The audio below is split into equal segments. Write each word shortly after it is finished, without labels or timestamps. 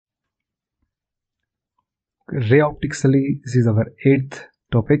Ray optics alli this is our 8th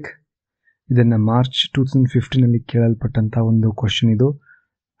topic. ಇದನ್ನ March 2015 ಅಲ್ಲಿ ಕೇಳಲ್ಪಟ್ಟಂತ ಒಂದು ಕ್ವೆಶ್ಚನ್ ಇದು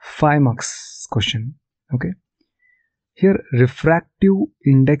 5 marks question. Okay, here refractive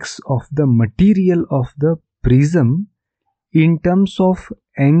index of the material of the prism in terms of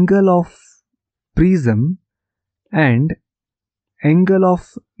angle of prism and angle of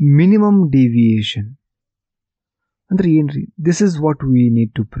minimum deviation. Andre ಏನ್ರಿ, this is what we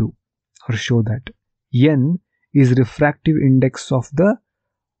need to prove or show that n is refractive index of the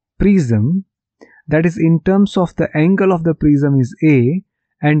prism, that is in terms of the angle of the prism is a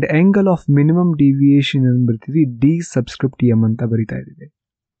and angle of minimum deviation ಏನು ಬರ್ತೀವಿ d subscript m ಅಂತ ಬರಿತಾ ಇದ್ದೀವಿ.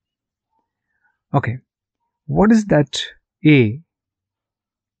 Okay, what is that a?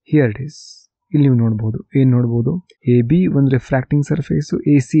 Here it is. ಇಲ್ಲಿ ನೀವು ನೋಡಬಹುದು, ಏನು ನೋಡಬಹುದು, ಎ ಬಿ ಒಂದು ರಿಫ್ರಾಕ್ಟಿಂಗ್ ಸರ್ಫೇಸು,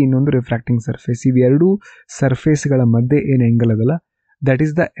 ಎ ಸಿ ಇನ್ನೊಂದು ರಿಫ್ರಾಕ್ಟಿಂಗ್ ಸರ್ಫೇಸ್. ಇವೆರಡು ಸರ್ಫೇಸ್ಗಳ ಮಧ್ಯೆ ಏನು ಆಂಗಲ್ ಅದಲ್ಲ, that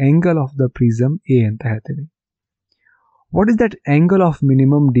is the angle of the prism A ಅಂತ ಹೇಳ್ತೀವಿ. What is that angle of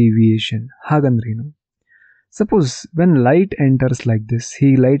minimum deviation? ಹಾಗಂದ್ರೇನು? Suppose when light enters like this,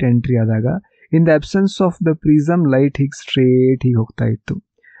 ಹೀಗೆ ಲೈಟ್ ಎಂಟ್ರಿ ಆದಾಗ in the absence of the prism light ಹೀಗೆ straight ಹೀಗೆ ಹೋಗ್ತಾ ಇತ್ತು.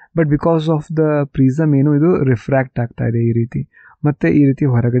 But because of the prism ಏನು ಇದು ರಿಫ್ರಾಕ್ಟ್ ಆಗ್ತಾ ಇದೆ ಈ ರೀತಿ, ಮತ್ತು ಈ ರೀತಿ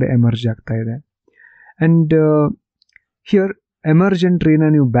ಹೊರಗಡೆ ಎಮರ್ಜ್ ಆಗ್ತಾ ಇದೆ. ಆ್ಯಂಡ್ ಹಿಯರ್ ಎಮರ್ಜೆಂಟ್ ರೇನ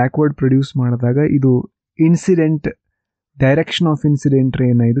ನೀವು ಬ್ಯಾಕ್ವರ್ಡ್ ಪ್ರೊಡ್ಯೂಸ್ ಮಾಡಿದಾಗ ಇದು ಇನ್ಸಿಡೆಂಟ್ ಡೈರೆಕ್ಷನ್ ಆಫ್ ಇನ್ಸಿಡೆಂಟ್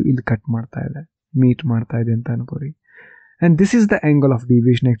ರೇನ ಇದು ಇಲ್ಲಿ ಕಟ್ ಮಾಡ್ತಾ ಇದೆ, ಮೀಟ್ ಮಾಡ್ತಾ ಇದೆ ಅಂತ ಅನ್ಕೋರಿ. And this is the angle of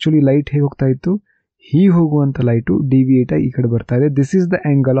deviation. Actually light ಹೇಗೆ ಹೋಗ್ತಾ ಇತ್ತು, ಹೀಗೆ ಹೋಗುವಂಥ ಲೈಟು ಡಿವಿಯೇಟ್ ಆಗಿ ಈ ಕಡೆ ಬರ್ತಾ ಇದೆ. This is the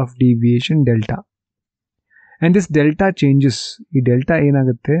angle of deviation delta. And this delta changes, ಈ ಡೆಲ್ಟಾ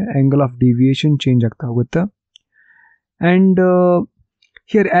ಏನಾಗುತ್ತೆ, ಆ್ಯಂಗಲ್ ಆಫ್ ಡಿವಿಯೇಷನ್ ಚೇಂಜ್ ಆಗ್ತಾ ಹೋಗುತ್ತೆ. And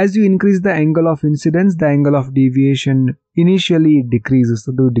here as you increase the angle of incidence, the angle of deviation initially decreases,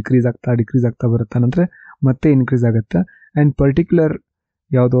 ಅದು decrease ಆಗ್ತಾ ಬರುತ್ತೆ, ನಂತರ ಮತ್ತೆ increase ಆಗುತ್ತೆ. ಆ್ಯಂಡ್ ಪರ್ಟಿಕ್ಯುಲರ್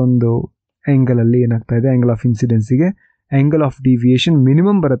ಯಾವುದೋ ಒಂದು ಆ್ಯಂಗಲಲ್ಲಿ ಏನಾಗ್ತಾ ಇದೆ, angle of ಇನ್ಸಿಡೆನ್ಸಿಗೆ angle of deviation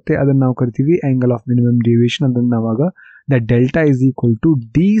minimum ಬರುತ್ತೆ, ಅದನ್ನು ನಾವು ಕರಿತೀವಿ ಆ್ಯಂಗಲ್ ಆಫ್ ಮಿನಿಮಮ್ ಡಿವಿಯೇಷನ್. ಅದನ್ನು ನಾವಾಗ the delta is equal to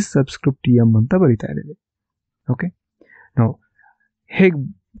D subscript M ಅಂತ ಬರಿತಾ ಇದ್ದೀವಿ. ಓಕೆ, ನಾವು ಹೇಗೆ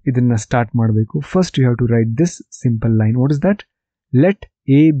ಇದನ್ನು ಸ್ಟಾರ್ಟ್ ಮಾಡಬೇಕು? First you have to write this simple line. What is that? Let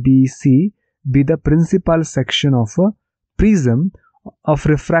A B C B the principal section of a prism of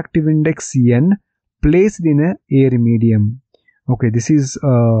refractive index n placed in a air medium. Okay, this is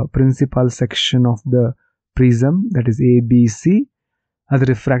a principal section of the prism, that is A, B, C. ಅದು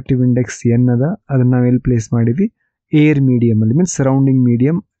refractive index n ಅದ, ಅದನ್ನು ನಾವು ಎಲ್ಲಿ place ಮಾಡಿವಿ, air medium ಅಲ್ಲಿ, means surrounding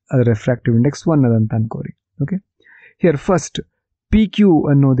medium, ಅದು refractive index 1 ಅದ ಅಂತ ಅನ್ಕೋರಿ. Okay, here first P Q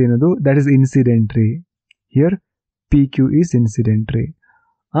ಅನ್ನೋದೇನದು, that is incident ರೇ. Here P Q is incident ರೇ.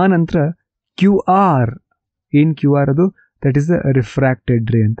 ಆ ನಂತರ ಕ್ಯೂ ಆರ್, ಏನು ಕ್ಯೂ ಆರ್ ಅದು, ದಟ್ ಈಸ್ ದ ರಿಫ್ರಾಕ್ಟೆಡ್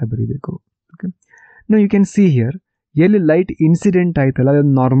ರೇ ಅಂತ ಬರೀಬೇಕು. Okay, no you can see here ಎಲ್ಲಿ ಲೈಟ್ ಇನ್ಸಿಡೆಂಟ್ ಆಯ್ತಲ್ಲ,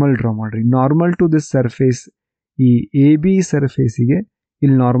 ಅದನ್ನು ನಾರ್ಮಲ್ ಡ್ರಾ ಮಾಡಿರಿ. ನಾರ್ಮಲ್ ಟು ದಿಸ್ ಸರ್ಫೇಸ್, ಈ ಎ ಬಿ ಸರ್ಫೇಸಿಗೆ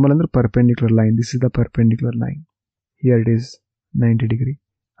ಇಲ್ಲಿ ನಾರ್ಮಲ್ ಅಂದ್ರೆ perpendicular line. This is the perpendicular line. Here it is 90 degree,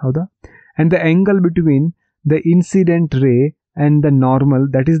 ಹೌದಾ? And the angle between the incident ರೇ and the normal,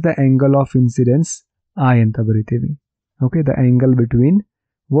 that is the angle of incidence I ಅಂತ ಬರಿತೀವಿ. Okay, the angle between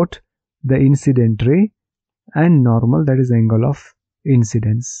what, the incident ರೇ and normal, that is angle of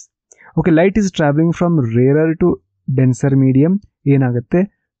incidence. Okay, light is travelling from rarer to denser medium, ಏನಾಗುತ್ತೆ,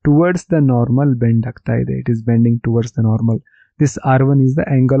 towards the normal bend ಆಗ್ತಾ ಇದೆ. It is bending towards the normal. This R1 is the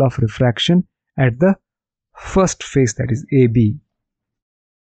angle of refraction at the first phase, that is AB.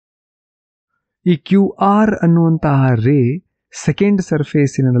 ಈ Q R ಅನ್ನುವಂತಹ ರೇ second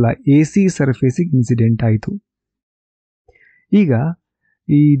surface ಏನಲ್ಲ, A C ಸರ್ಫೇಸಿಗೆ incident ಆಯಿತು. ಈಗ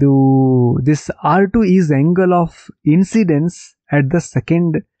ಇದು this R2 is angle of incidence at the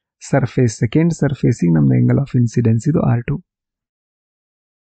second surface. Second ಸರ್ಫೇಸಿಗೆ ನಮ್ದು angle of incidence ಇದು R2.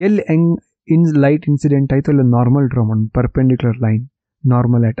 ಎಲ್ಲಿ ಲೈಟ್ ಇನ್ಸಿಡೆಂಟ್ ಆಯಿತು ಅಲ್ಲಿ ನಾರ್ಮಲ್ ಡ್ರಾ ಮಾಡೋಣ, perpendicular line,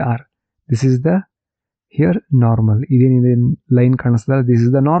 normal at R. This is the here normal. ಇದೇನಿದೆ line ಕಾಣಿಸ್ತಲ್ಲ, this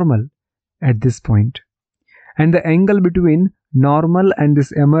is the normal at this point. And the angle between normal and this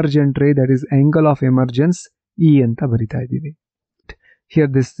emergent ray, that is angle of emergence, E anta barita idivi. Here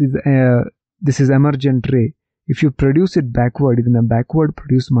this is emergent ray. If you produce it backward, idana backward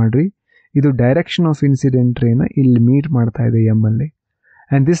produce madri, idu direction of incident ray na illi meet ಮಾಡ್ತಾ ಇದೆ m ಅಲ್ಲಿ.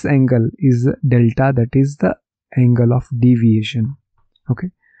 And this angle is delta, that is the angle of deviation.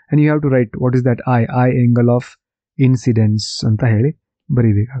 Okay, and you have to write what is that I angle of incidence anta ಹೇಳಿ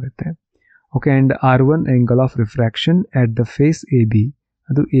ಬರಿಬೇಕಾಗುತ್ತೆ. Okay, and R1 angle of refraction at the face AB,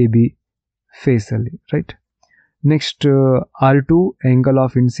 adu AB face alli, right? Next R2 angle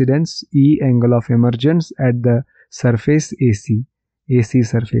of incidence, E angle of emergence at the surface AC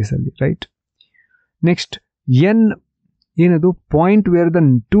surface alli, right? Next N ಏನದು, point where the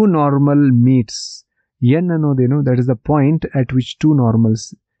two normal meets. n ಅನ್ನೋದೇನು, that is the point at which two normals,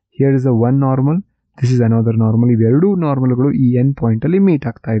 here is a one normal, this is another normal, ಇವೆರಡೂ ನಾರ್ಮಲ್ಗಳು ಈ n point ಅಲ್ಲಿ meet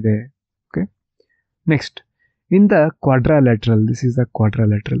ಆಗ್ತಾ ಇದೆ. Okay, next in the quadrilateral, this is a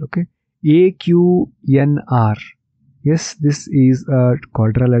quadrilateral, okay, AQNR, yes, this is a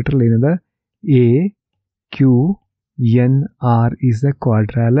quadrilateral, ಏನದ AQNR is a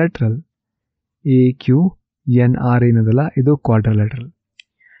quadrilateral, AQNR ಏನದಲ್ಲ ಇದು ಕ್ವಾಡ್ರಲ್ಯಾಟ್ರಲ್.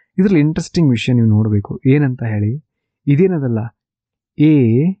 ಇದರಲ್ಲಿ interesting ವಿಷಯ ನೀವು ನೋಡಬೇಕು ಏನಂತ ಹೇಳಿ, ಇದೇನದಲ್ಲ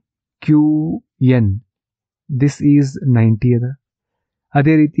AQN, ದಿಸ್ ಈಸ್ 90 ಅದ,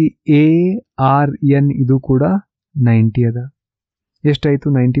 ಅದೇ ರೀತಿ ARN ಇದು ಕೂಡ 90 ಅದ. ಎಷ್ಟಾಯಿತು,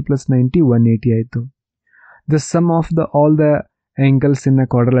 90 + 90 180 ಆಯಿತು. The sum of the all the angles ಇನ್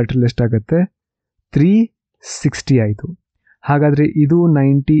ಕ್ವಾಡ್ರಲ್ಯಾಟ್ರಲ್ ಎಷ್ಟಾಗುತ್ತೆ, 360 ಆಯಿತು. ಹಾಗಾದರೆ ಇದು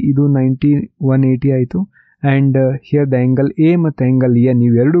 90 ಇದು 90 180 ಆಯಿತು. And here the angle A ಮತ್ತು ಆ್ಯಂಗಲ್ ಎನ್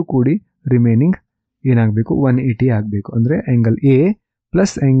ಇವೆರಡೂ ಕೂಡಿ ರಿಮೈನಿಂಗ್ ಏನಾಗಬೇಕು, 180 ಆಗಬೇಕು. ಅಂದರೆ angle A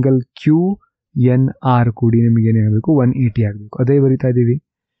plus angle QNR ಕೂಡಿ ನಿಮಗೆ ಏನಾಗಬೇಕು, 180 ಆಗಬೇಕು. ಅದೇ ಬರಿತಾ ಇದ್ದೀವಿ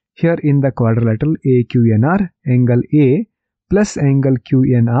here in the ಕ್ವಾಡ್ರಲ್ಯಾಟ್ರಲ್ AQNR, angle A plus angle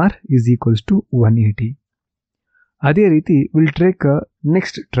QNR is equals to 180. ಅದೇ ರೀತಿ ವಿಲ್ ಟೇಕ್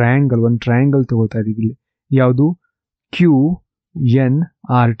ನೆಕ್ಸ್ಟ್ ಟ್ರಯಾಂಗಲ್, ಒಂದು ಟ್ರಯಾಂಗಲ್ ತಗೋತಾ ಇದ್ದೀವಿ ಇಲ್ಲಿ, ಯಾವುದು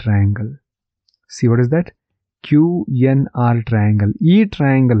QNR triangle. See what is that, QNR triangle. ಈ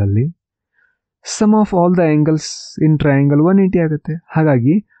ಟ್ರಯಾಂಗಲ್ ಅಲ್ಲಿ some of all the angles in triangle 180 ಆಗುತ್ತೆ.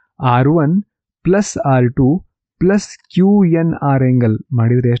 ಹಾಗಾಗಿ R1 plus R2 plus QNR angle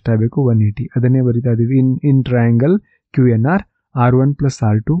ಮಾಡಿದರೆ ಎಷ್ಟಾಗಬೇಕು, 180. ಅದನ್ನೇ ಬರಿತಾ ಇದ್ದೀವಿ in triangle QNR, R1 plus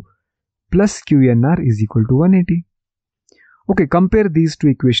R2 plus QNR is equal to 180. Okay, compare these two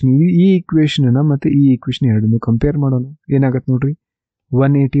equation. ಈ ಇಕ್ವೇಷನನ್ನು ಮತ್ತು ಈ ಇಕ್ವೇಷನ್ ಎರಡನ್ನು ಕಂಪೇರ್ ಮಾಡೋಣ. ಏನಾಗುತ್ತೆ ನೋಡ್ರಿ,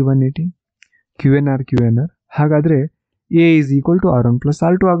 180 180 QNR. ಹಾಗಾದರೆ A is equal to R1 plus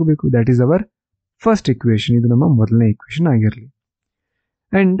R2 ಆಗಬೇಕು. That is our first equation. ಇದು ನಮ್ಮ ಮೊದಲನೇ ಇಕ್ವೇಷನ್ ಆಗಿರಲಿ.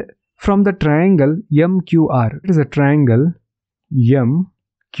 And from the triangle MQR, it is a triangle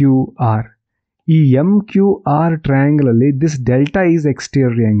MQR. ಈ MQR ಟ್ರಯಾಂಗಲಲ್ಲಿ this delta is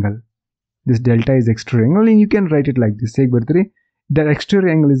exterior angle. This delta is exterior angle. You can write it like this. ಹೇಗೆ ಬರ್ತೀರಿ, the exterior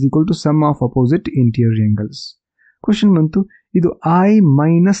angle is equal to some of opposite interior angles. Question ಬಂತು, ಇದು I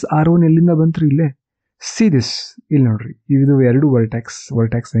minus R1 ಎಲ್ಲಿಂದ ಬಂತು ಇಲ್ಲೇ. See this, ಇಲ್ಲಿ ನೋಡ್ರಿ, ಇದು ಎರಡು ವರ್ಟ್ಯಾಕ್ಸ್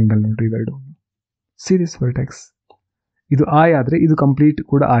ಆ್ಯಂಗಲ್ ನೋಡ್ರಿ ಇವೆರಡು. ಸಿ ದಿಸ್ ವರ್ಟ್ಯಾಕ್ಸ್, ಇದು I ಆದರೆ ಇದು ಕಂಪ್ಲೀಟ್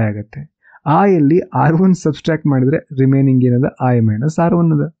ಕೂಡ I ಆಗುತ್ತೆ. I ಅಲ್ಲಿ R1 ಸಬ್ಸ್ಟ್ರಾಕ್ಟ್ ಮಾಡಿದರೆ ರಿಮೈನಿಂಗ್ ಏನದ, I ಮೈನಸ್ R1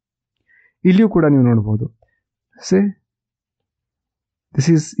 ಅದ. ಇಲ್ಲಿಯೂ ಕೂಡ ನೀವು ನೋಡ್ಬೋದು, say this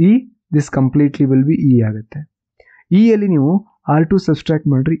is E, this completely will be E ಆಗುತ್ತೆ. E ಅಲ್ಲಿ ನೀವು R2 ಸಬ್ಸ್ಟ್ರಾಕ್ಟ್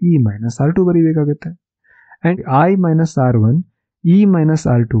ಮಾಡಿರಿ E minus R2 ಬರೀಬೇಕಾಗುತ್ತೆ. And I minus R1, E minus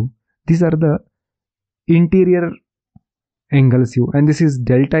R2, these are the interior angles you, and this is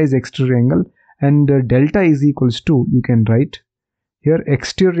delta is exterior angle, and delta is equals to, you can write here,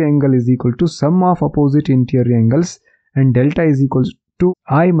 exterior angle is equal to sum of opposite interior angles, and delta is equals to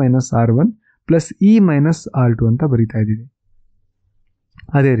I minus R1 plus E minus R2 ಅಂತ ಬರಿತಾ ಇದ್ದೀವಿ.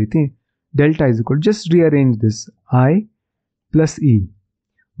 ಅದೇ ರೀತಿ delta is equal, just rearrange this, I plus E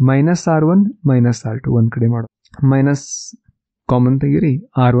minus R1 minus R2 ಒಂದು ಕಡೆ ಮಾಡೋ, minus common ತೆಗೀರಿ,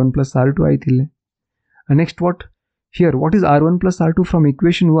 R1 plus R2 ಆಯ್ತು ಇಲ್ಲೇ. Next what here, what is R1 plus R2 from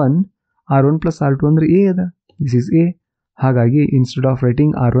equation 1, R1 plus R2 ಅಂದರೆ A ಅದ, this is A. ಹಾಗಾಗಿ instead of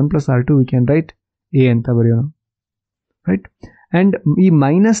writing R1 plus R2 we can write A ಅಂತ ಬರೆಯೋಣ, right. And ಈ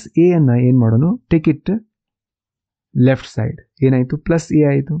minus A ಅನ್ನು ಏನು ಮಾಡೋಣ, take it left side, ಏನಾಯಿತು, ಪ್ಲಸ್ ಎ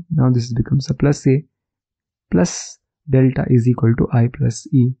ಆಯಿತು. ನಾವು this becomes a plus A plus delta is equal to I plus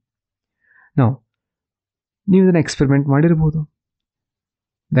E. ನಾವು ನೀವು ಇದನ್ನು ಎಕ್ಸ್ಪೆರಿಮೆಂಟ್ ಮಾಡಿರ್ಬೋದು.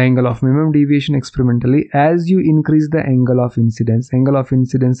 The angle of minimum deviation experimentally, as you increase the angle of incidence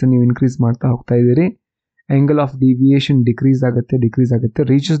ನೀವು increase ಮಾಡ್ತಾ ಹೋಗ್ತಾ ಇದ್ದೀರಿ, angle of deviation decrease ಆಗುತ್ತೆ,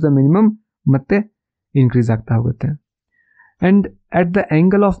 reaches the minimum ಮತ್ತೆ increase ಆಗ್ತಾ ಹೋಗುತ್ತೆ. and at the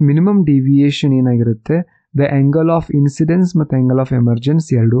angle of minimum deviation ಏನಾಗಿರುತ್ತೆ, the angle of incidence ಮತ್ತು angle of emergence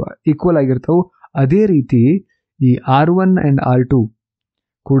ಎರಡು ಈಕ್ವಲ್ ಆಗಿರ್ತಾವೆ. ಅದೇ ರೀತಿ ಈ R1 and R2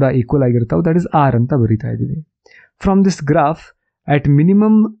 ಕೂಡ ಈಕ್ವಲ್ ಆಗಿರ್ತಾವೆ, that is R ಅಂತ ಬರಿತಾ ಇದ್ದೀವಿ. From this graph, at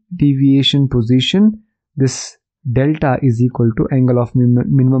minimum deviation position, this delta is equal to angle of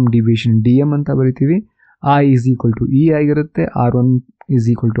minimum deviation dm ಅಂತ ಬರಿತೀವಿ. I is equal to E ಆಗಿರುತ್ತೆ, R1 is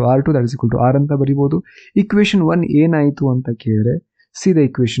equal to R2, that is equal to R ಅಂತ ಬರಿಬೋದು. Equation 1 ಏನಾಯಿತು ಅಂತ ಕೇಳಿದ್ರೆ, see the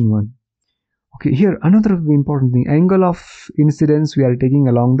equation 1. Okay, here another important thing, angle of incidence we are taking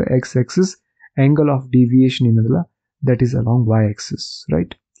along the x-axis, angle of deviation ಏನದಲ್ಲ that is along y-axis,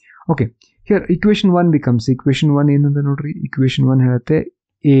 right? Okay, here equation 1 becomes, equation 1 ಏನಂತ ನೋಡ್ರಿ, equation 1 ಹೇಳುತ್ತೆ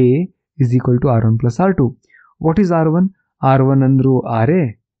A is equal to R1 plus R2. What is R1? R1 ಅಂದ್ರು RA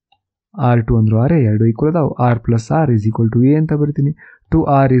R2 ಅಂದ್ರು R ಎರಡು equal ಅದಾವ. R plus R is equal to A ಅಂತ ಬರಿತೀನಿ.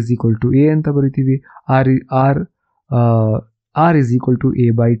 2R is equal to A ಅಂತ ಬರಿತೀವಿ. R is equal to A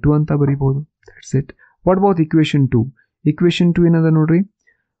by 2 ಅಂತ ಬರಿಬೋದು. That's it. What about equation 2? Equation 2 ಏನದ ನೋಡ್ರಿ,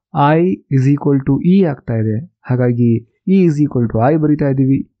 I is equal to E ಆಗ್ತಾ ಇದೆ. ಹಾಗಾಗಿ E is equal to I ಬರಿತಾ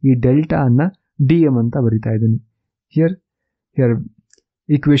ಇದ್ದೀವಿ. ಈ ಡೆಲ್ಟಾ ಅನ್ನ dm ಅಂತ ಬರಿತಾ ಇದ್ದೀನಿ. Here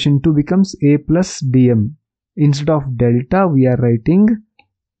equation 2 becomes A plus dm. Instead of delta we are writing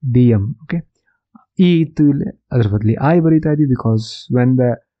dm. Okay, E ಇತ್ತು ಇಲ್ಲಿ, ಅದರ ಬದಲಿ I ಬರಿತಾ ಇದ್ದೀವಿ because when the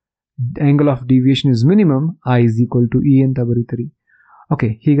angle of deviation is minimum I is equal to E ಅಂತ ಬರೀತೀರಿ. ಓಕೆ,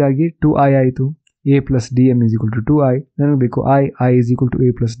 ಹೀಗಾಗಿ 2I ಆಯಿತು. A plus dm is equal to 2I. ನನಗೆ ಬೇಕು I is equal to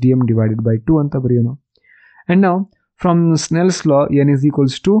A plus dm divided by 2 ಅಂತ ಬರೆಯೋಣ. And now from Snell's law n is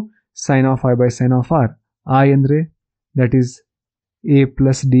equals to sin of I by sin of R. I ಅಂದರೆ that is A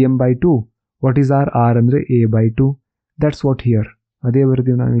plus dm by 2. What is R? R ಅಂದರೆ A by 2. That's what here. ಅದೇ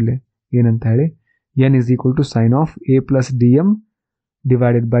ಬರ್ತೀವಿ ನಾವಿಲ್ಲಿ ಏನಂತ ಹೇಳಿ, n is equal to sin of A plus dm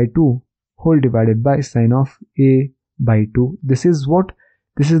divided by 2 whole divided by sin of A by 2. This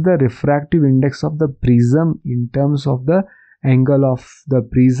is the refractive index of the prism in terms of the angle of the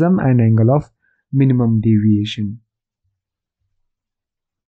prism and angle of minimum deviation.